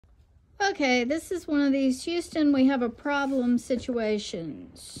Okay, this is one of these Houston, we have a problem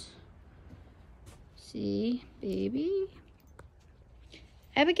situations. See, baby.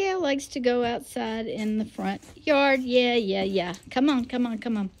 Abigail likes to go outside in the front yard. Yeah. Come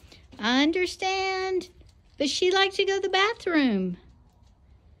on. I understand, but she likes to go to the bathroom.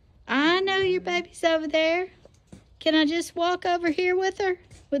 I know your baby's over there. Can I just walk over here with her?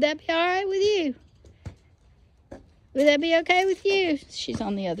 Would that be all right with you? Would that be okay with you? She's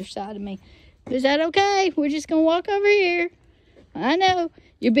on the other side of me. Is that okay? We're just going to walk over here. I know.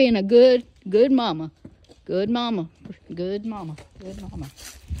 You're being a good mama. Good mama.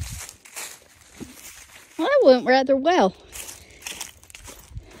 Well, that went rather well.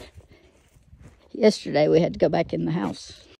 Yesterday we had to go back in the house.